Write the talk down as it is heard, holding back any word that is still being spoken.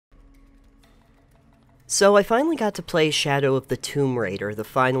So I finally got to play Shadow of the Tomb Raider, the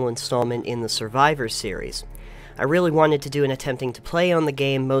final installment in the Survivor series. I really wanted to do an attempting to play on the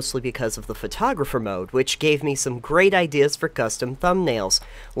game mostly because of the photographer mode, which gave me some great ideas for custom thumbnails,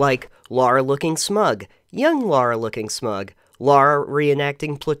 like Lara looking smug, young Lara looking smug, Lara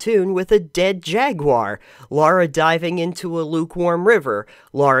reenacting Platoon with a dead jaguar, Lara diving into a lukewarm river,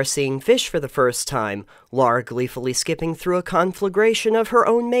 Lara seeing fish for the first time, Lara gleefully skipping through a conflagration of her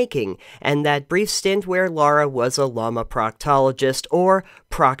own making, and that brief stint where Lara was a llama proctologist or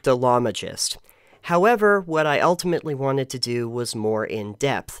proctologist. However, what I ultimately wanted to do was more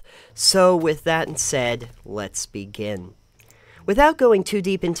in-depth. So with that said, let's begin. Without going too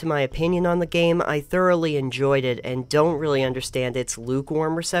deep into my opinion on the game, I thoroughly enjoyed it and don't really understand its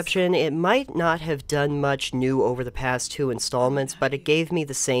lukewarm reception. It might not have done much new over the past 2 installments, but it gave me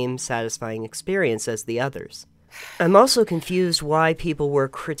the same satisfying experience as the others. I'm also confused why people were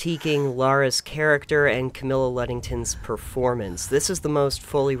critiquing Lara's character and Camilla Luddington's performance. This is the most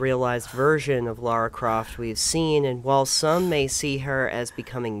fully realized version of Lara Croft we've seen, and while some may see her as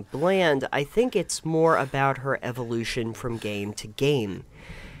becoming bland, I think it's more about her evolution from game to game.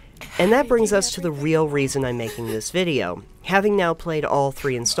 And that brings us to the real reason I'm making this video. Having now played all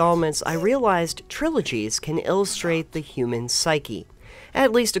 3 installments, I realized trilogies can illustrate the human psyche,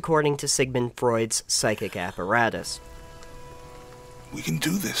 at least according to Sigmund Freud's psychic apparatus. We can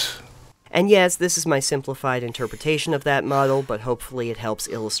do this. And yes, this is my simplified interpretation of that model, but hopefully it helps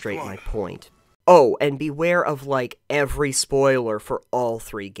illustrate my point. Oh, and beware of, like, every spoiler for all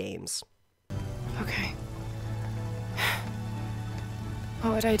 3 games. Okay.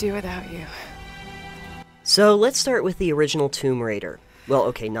 What would I do without you? So let's start with the original Tomb Raider. Well,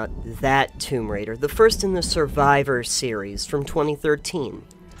 okay, not that Tomb Raider, the first in the Survivor series from 2013.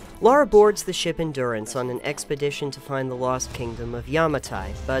 Lara boards the ship Endurance on an expedition to find the lost kingdom of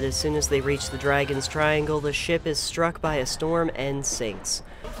Yamatai, but as soon as they reach the Dragon's Triangle, the ship is struck by a storm and sinks.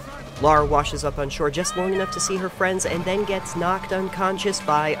 Lara washes up on shore just long enough to see her friends and then gets knocked unconscious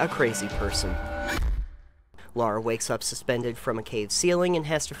by a crazy person. Lara wakes up suspended from a cave ceiling and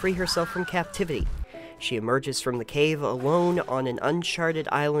has to free herself from captivity. She emerges from the cave alone on an uncharted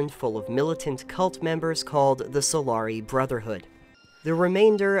island full of militant cult members called the Solari Brotherhood. The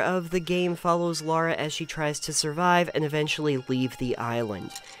remainder of the game follows Lara as she tries to survive and eventually leave the island.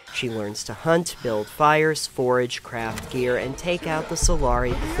 She learns to hunt, build fires, forage, craft gear, and take out the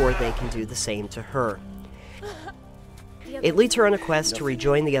Solari before they can do the same to her. It leads her on a quest to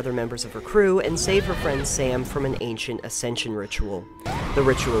rejoin the other members of her crew and save her friend Sam from an ancient ascension ritual. The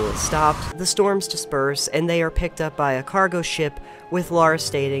ritual is stopped, the storms disperse, and they are picked up by a cargo ship, with Lara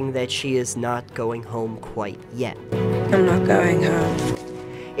stating that she is not going home quite yet. I'm not going home.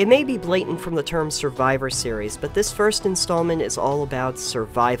 It may be blatant from the term Survivor series, but this first installment is all about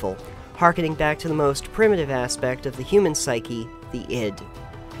survival, harkening back to the most primitive aspect of the human psyche, the id.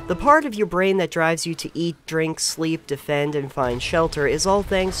 The part of your brain that drives you to eat, drink, sleep, defend, and find shelter is all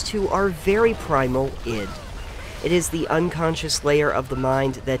thanks to our very primal id. It is the unconscious layer of the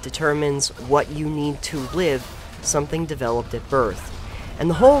mind that determines what you need to live, something developed at birth. And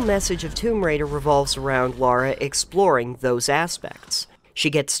the whole message of Tomb Raider revolves around Lara exploring those aspects. She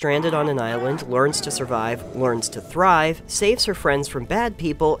gets stranded on an island, learns to survive, learns to thrive, saves her friends from bad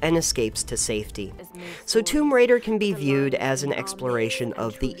people, and escapes to safety. So Tomb Raider can be viewed as an exploration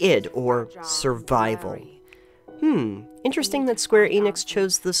of the id, or survival. Interesting that Square Enix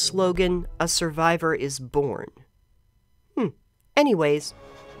chose the slogan, "A survivor is born." Anyways,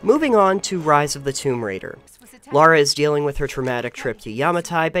 moving on to Rise of the Tomb Raider. Lara is dealing with her traumatic trip to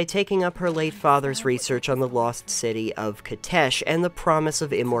Yamatai by taking up her late father's research on the lost city of Katesh and the promise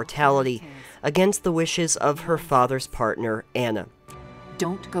of immortality, against the wishes of her father's partner, Anna.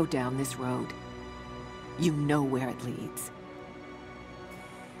 Don't go down this road. You know where it leads.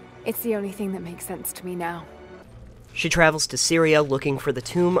 It's the only thing that makes sense to me now. She travels to Syria looking for the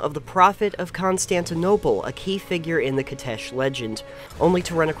tomb of the Prophet of Constantinople, a key figure in the Katesh legend, only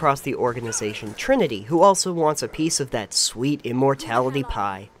to run across the organization Trinity, who also wants a piece of that sweet immortality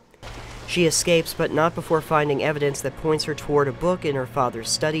pie. She escapes, but not before finding evidence that points her toward a book in her father's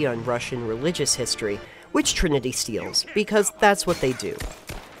study on Russian religious history, which Trinity steals, because that's what they do.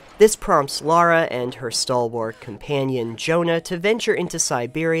 This prompts Lara and her stalwart companion Jonah to venture into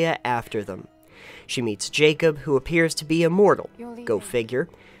Siberia after them. She meets Jacob, who appears to be immortal. Go figure.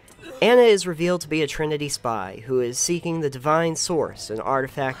 Anna is revealed to be a Trinity spy, who is seeking the divine source, an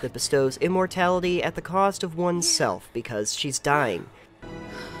artifact that bestows immortality at the cost of oneself because she's dying.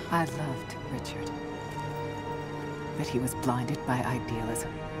 I loved Richard, but he was blinded by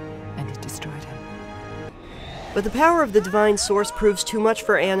idealism, and it destroyed him. But the power of the divine source proves too much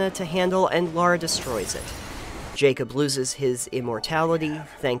for Anna to handle, and Lara destroys it. Jacob loses his immortality,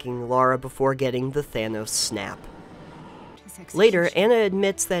 thanking Lara before getting the Thanos snap. Later, Anna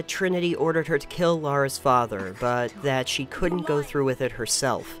admits that Trinity ordered her to kill Lara's father, but that she couldn't go through with it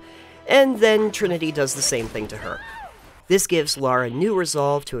herself. And then Trinity does the same thing to her. This gives Lara new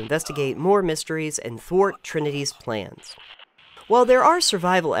resolve to investigate more mysteries and thwart Trinity's plans. While there are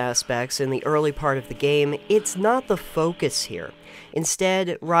survival aspects in the early part of the game, it's not the focus here.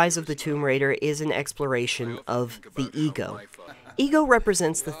 Instead, Rise of the Tomb Raider is an exploration of the ego. Ego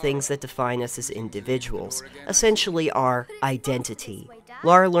represents the things that define us as individuals, essentially our identity.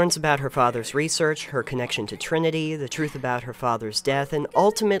 Lara learns about her father's research, her connection to Trinity, the truth about her father's death, and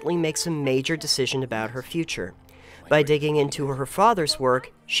ultimately makes a major decision about her future. By digging into her father's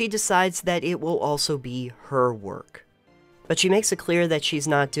work, she decides that it will also be her work. But she makes it clear that she's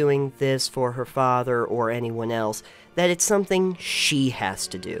not doing this for her father or anyone else, that it's something she has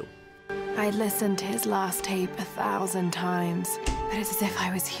to do. I listened to his last tape 1,000 times, but it's as if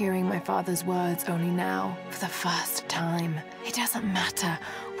I was hearing my father's words only now, for the first time. It doesn't matter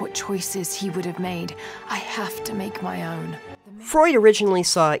what choices he would have made, I have to make my own. Freud originally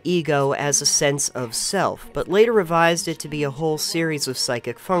saw ego as a sense of self, but later revised it to be a whole series of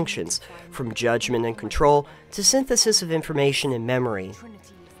psychic functions, from judgment and control to synthesis of information and memory.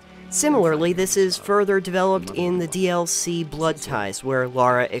 Similarly, this is further developed in the DLC Blood Ties, where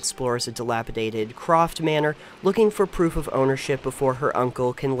Lara explores a dilapidated Croft manor looking for proof of ownership before her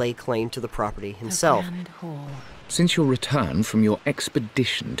uncle can lay claim to the property himself. Since your return from your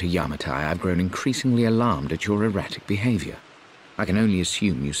expedition to Yamatai, I've grown increasingly alarmed at your erratic behavior. I can only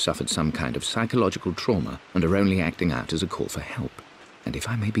assume you suffered some kind of psychological trauma and are only acting out as a call for help. And if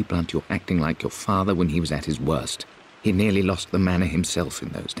I may be blunt, you're acting like your father when he was at his worst. He nearly lost the manor himself in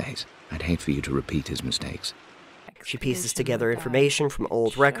those days. I'd hate for you to repeat his mistakes. She pieces together information from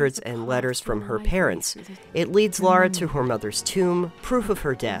old records and letters from her parents. It leads Lara to her mother's tomb, proof of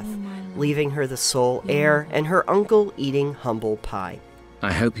her death, leaving her the sole heir and her uncle eating humble pie.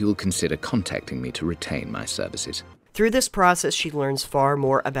 I hope you will consider contacting me to retain my services. Through this process, she learns far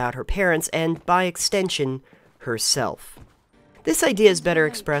more about her parents and, by extension, herself. This idea is better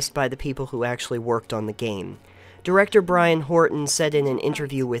expressed by the people who actually worked on the game. Director Brian Horton said in an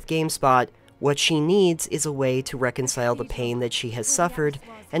interview with GameSpot, "What she needs is a way to reconcile the pain that she has suffered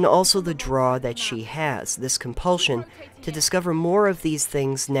and also the draw that she has, this compulsion to discover more of these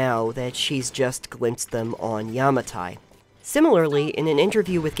things now that she's just glimpsed them on Yamatai." Similarly, in an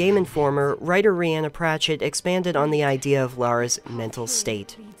interview with Game Informer, writer Rhianna Pratchett expanded on the idea of Lara's mental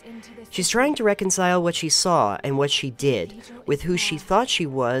state. She's trying to reconcile what she saw and what she did, with who she thought she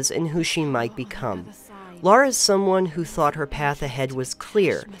was and who she might become. Lara is someone who thought her path ahead was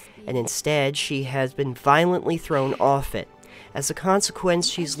clear, and instead she has been violently thrown off it. As a consequence,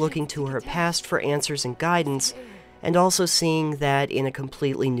 she's looking to her past for answers and guidance, and also seeing that in a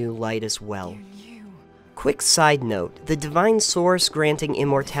completely new light as well. Quick side note, the divine source granting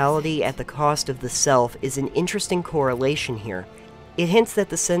immortality at the cost of the self is an interesting correlation here. It hints that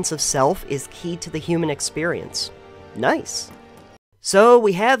the sense of self is key to the human experience. Nice. So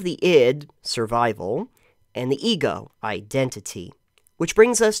we have the id, survival, and the ego, identity, which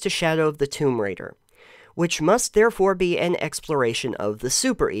brings us to Shadow of the Tomb Raider, which must therefore be an exploration of the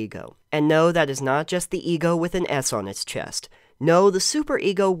superego. And no, that is not just the ego with an S on its chest. No, the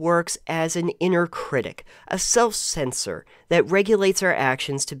superego works as an inner critic, a self-censor that regulates our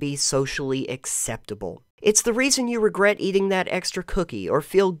actions to be socially acceptable. It's the reason you regret eating that extra cookie or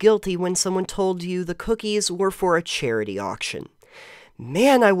feel guilty when someone told you the cookies were for a charity auction.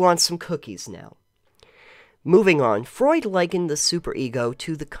 Man, I want some cookies now. Moving on, Freud likened the superego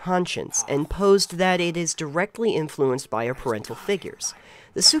to the conscience and posed that it is directly influenced by our parental figures.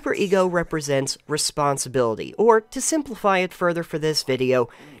 The superego represents responsibility, or to simplify it further for this video,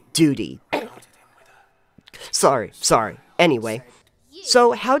 duty. Sorry. Anyway,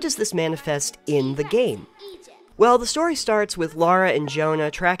 so how does this manifest in the game? Well, the story starts with Lara and Jonah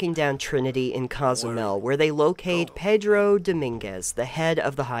tracking down Trinity in Cozumel, where they locate Pedro Dominguez, the head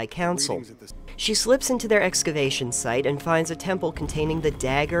of the High Council. She slips into their excavation site and finds a temple containing the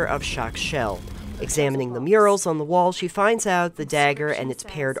dagger of Shakshel. Examining the murals on the wall, she finds out the dagger and its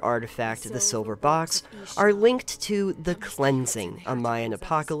paired artifact, the silver box, are linked to the Cleansing, a Mayan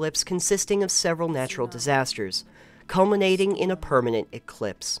apocalypse consisting of several natural disasters, culminating in a permanent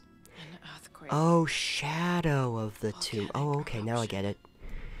eclipse. Oh, Shadow of the Tomb. Oh, okay, now I get it.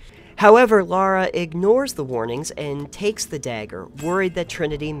 However, Lara ignores the warnings and takes the dagger, worried that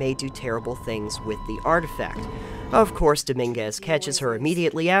Trinity may do terrible things with the artifact. Of course, Dominguez catches her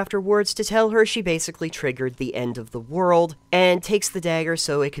immediately afterwards to tell her she basically triggered the end of the world, and takes the dagger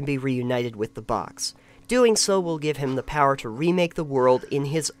so it can be reunited with the box. Doing so will give him the power to remake the world in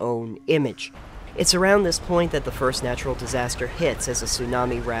his own image. It's around this point that the first natural disaster hits as a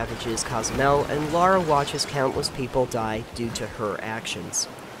tsunami ravages Cozumel, and Lara watches countless people die due to her actions.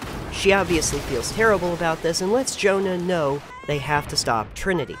 She obviously feels terrible about this and lets Jonah know they have to stop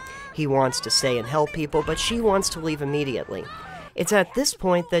Trinity. He wants to stay and help people, but she wants to leave immediately. It's at this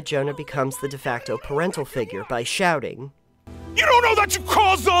point that Jonah becomes the de facto parental figure by shouting, You don't know that you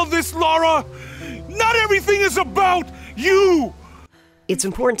caused all this, Lara! Not everything is about you! It's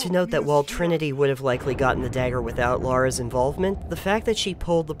important to note that while Trinity would have likely gotten the dagger without Lara's involvement, the fact that she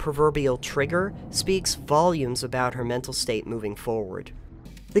pulled the proverbial trigger speaks volumes about her mental state moving forward.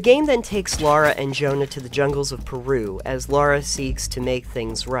 The game then takes Lara and Jonah to the jungles of Peru as Lara seeks to make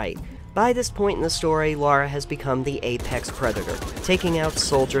things right. By this point in the story, Lara has become the apex predator, taking out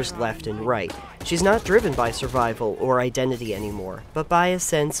soldiers left and right. She's not driven by survival or identity anymore, but by a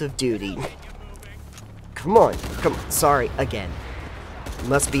sense of duty. Come on, sorry, again.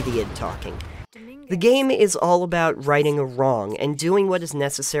 Must be the id talking. The game is all about righting a wrong and doing what is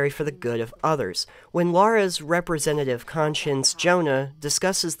necessary for the good of others. When Lara's representative conscience, Jonah,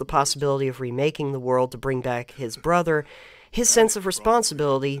 discusses the possibility of remaking the world to bring back his brother, his sense of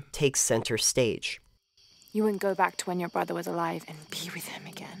responsibility takes center stage. You wouldn't go back to when your brother was alive and be with him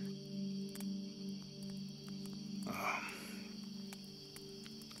again.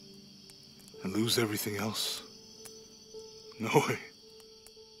 And lose everything else? No way.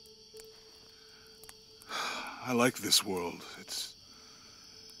 I like this world. It's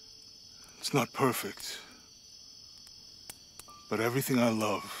not perfect. But everything I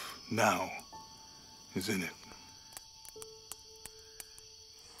love now is in it.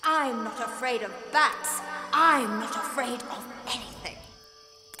 I'm not afraid of bats. I'm not afraid of anything.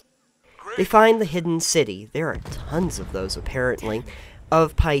 They find the hidden city, there are tons of those apparently,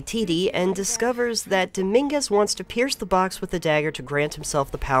 of Paititi, and discovers that Dominguez wants to pierce the box with the dagger to grant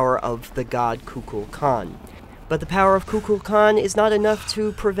himself the power of the god Kukulkan. But the power of Kukulkan is not enough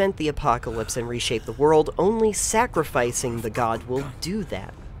to prevent the apocalypse and reshape the world, only sacrificing the god will do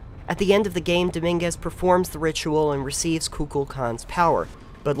that. At the end of the game, Dominguez performs the ritual and receives Kukulkan's power,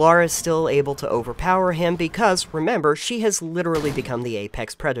 but Lara is still able to overpower him because, remember, she has literally become the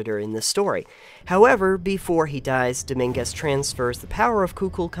apex predator in this story. However, before he dies, Dominguez transfers the power of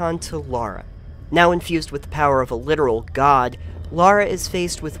Kukulkan to Lara. Now infused with the power of a literal god, Lara is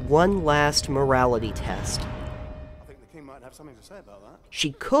faced with one last morality test.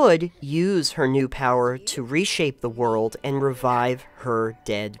 She could use her new power to reshape the world and revive her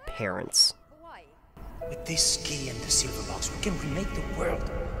dead parents. With this key and the silver box, we can remake the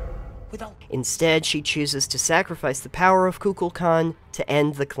world. Instead, she chooses to sacrifice the power of Kukulkan to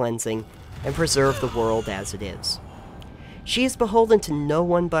end the cleansing and preserve the world as it is. She is beholden to no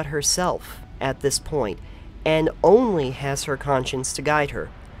one but herself at this point, and only has her conscience to guide her,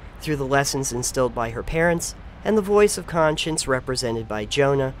 through the lessons instilled by her parents and the voice of conscience represented by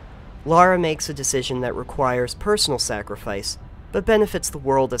Jonah. Lara makes a decision that requires personal sacrifice, but benefits the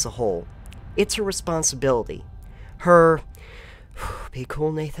world as a whole. It's her responsibility. Her... be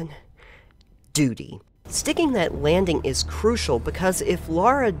cool, Nathan? Duty. Sticking that landing is crucial because if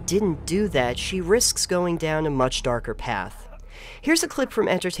Lara didn't do that, she risks going down a much darker path. Here's a clip from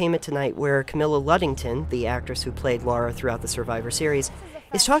Entertainment Tonight where Camilla Luddington, the actress who played Lara throughout the Survivor series,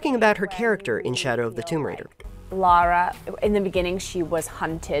 is talking about her character in Shadow of the Tomb Raider. Lara, in the beginning, she was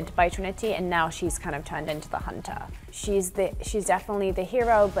hunted by Trinity, and now she's kind of turned into the hunter. She's definitely the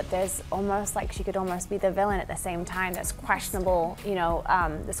hero, but there's almost like she could almost be the villain at the same time. There's questionable,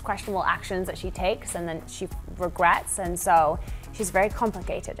 there's questionable actions that she takes, and then she regrets, and so she's very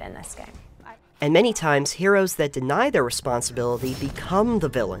complicated in this game. And many times, heroes that deny their responsibility become the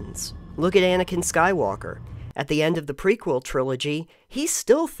villains. Look at Anakin Skywalker. At the end of the prequel trilogy, he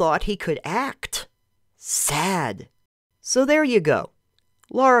still thought he could act. Sad. So there you go.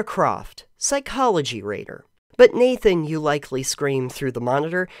 Lara Croft, Psychology Raider. But Nathan, you likely scream through the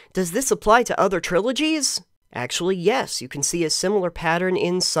monitor, does this apply to other trilogies? Actually, yes, you can see a similar pattern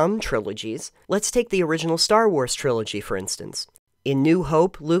in some trilogies. Let's take the original Star Wars trilogy, for instance. In New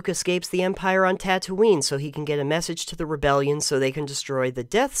Hope, Luke escapes the Empire on Tatooine so he can get a message to the Rebellion so they can destroy the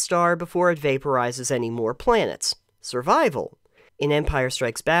Death Star before it vaporizes any more planets. Survival. In Empire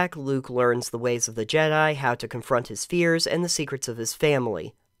Strikes Back, Luke learns the ways of the Jedi, how to confront his fears, and the secrets of his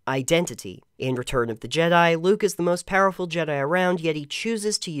family. identity. In Return of the Jedi, Luke is the most powerful Jedi around, yet he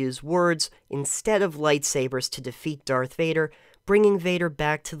chooses to use words instead of lightsabers to defeat Darth Vader, bringing Vader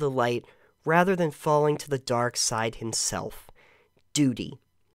back to the light rather than falling to the dark side himself. Duty.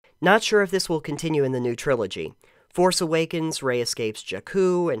 Not sure if this will continue in the new trilogy. Force Awakens, Rey escapes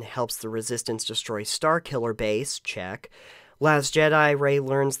Jakku and helps the Resistance destroy Starkiller Base, check. Last Jedi, Rey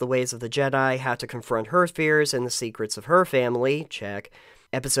learns the ways of the Jedi, how to confront her fears and the secrets of her family, check.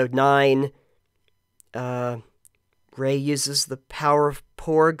 Episode 9, Rey uses the power of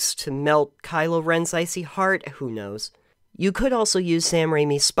porgs to melt Kylo Ren's icy heart, who knows. You could also use Sam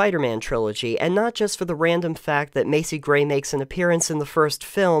Raimi's Spider-Man trilogy, and not just for the random fact that Macy Gray makes an appearance in the first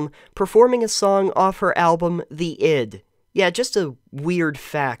film, performing a song off her album, The Id. Yeah, just a weird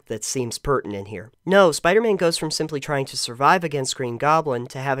fact that seems pertinent here. No, Spider-Man goes from simply trying to survive against Green Goblin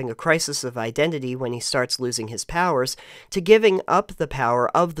to having a crisis of identity when he starts losing his powers, to giving up the power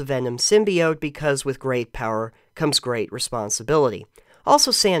of the Venom symbiote because with great power comes great responsibility.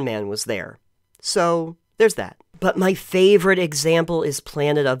 Also, Sandman was there. So, there's that. But my favorite example is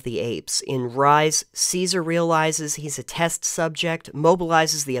Planet of the Apes. In Rise, Caesar realizes he's a test subject,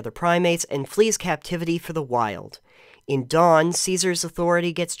 mobilizes the other primates, and flees captivity for the wild. In Dawn, Caesar's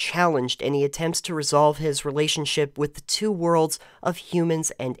authority gets challenged and he attempts to resolve his relationship with the two worlds of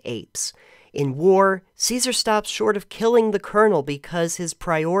humans and apes. In War, Caesar stops short of killing the Colonel because his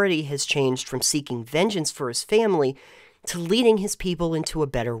priority has changed from seeking vengeance for his family to leading his people into a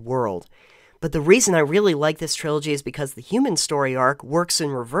better world. But the reason I really like this trilogy is because the human story arc works in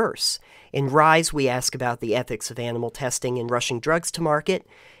reverse. In Rise, we ask about the ethics of animal testing and rushing drugs to market.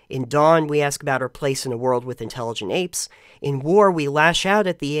 In Dawn, we ask about our place in a world with intelligent apes. In War, we lash out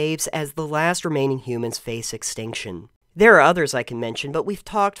at the apes as the last remaining humans face extinction. There are others I can mention, but we've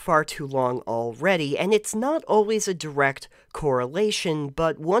talked far too long already, and it's not always a direct correlation,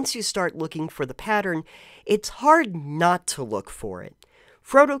 but once you start looking for the pattern, it's hard not to look for it.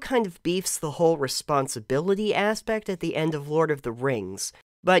 Frodo kind of beefs the whole responsibility aspect at the end of Lord of the Rings,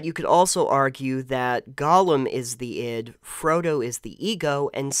 but you could also argue that Gollum is the id, Frodo is the ego,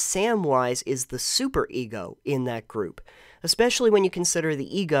 and Samwise is the superego in that group, especially when you consider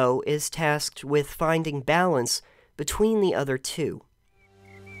the ego is tasked with finding balance between the other two.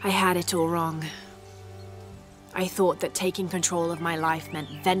 I had it all wrong. I thought that taking control of my life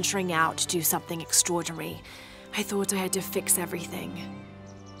meant venturing out to do something extraordinary. I thought I had to fix everything.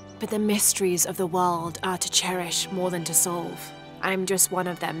 But the mysteries of the world are to cherish more than to solve. I'm just one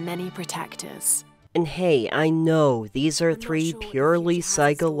of their many protectors. And hey, I know these are three purely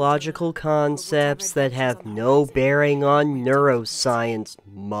psychological concepts that have no bearing on neuroscience,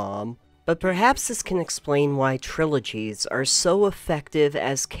 Mom. But perhaps this can explain why trilogies are so effective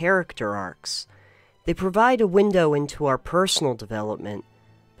as character arcs. They provide a window into our personal development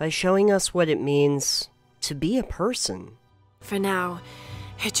by showing us what it means to be a person. For now,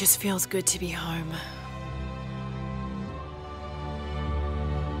 it just feels good to be home.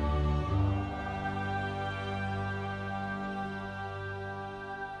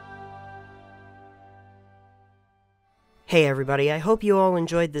 Hey everybody, I hope you all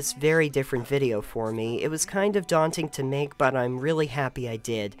enjoyed this very different video for me. It was kind of daunting to make, but I'm really happy I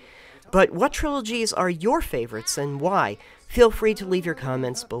did. But what trilogies are your favorites and why? Feel free to leave your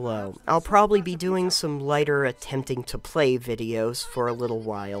comments below. I'll probably be doing some lighter attempting to play videos for a little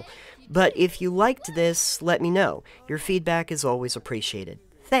while. But if you liked this, let me know. Your feedback is always appreciated.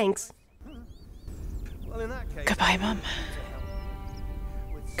 Thanks! Goodbye, Mom.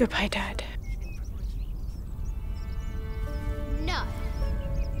 Goodbye, Dad. No.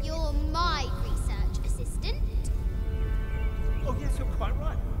 You're my research assistant. Oh yes, you're quite right.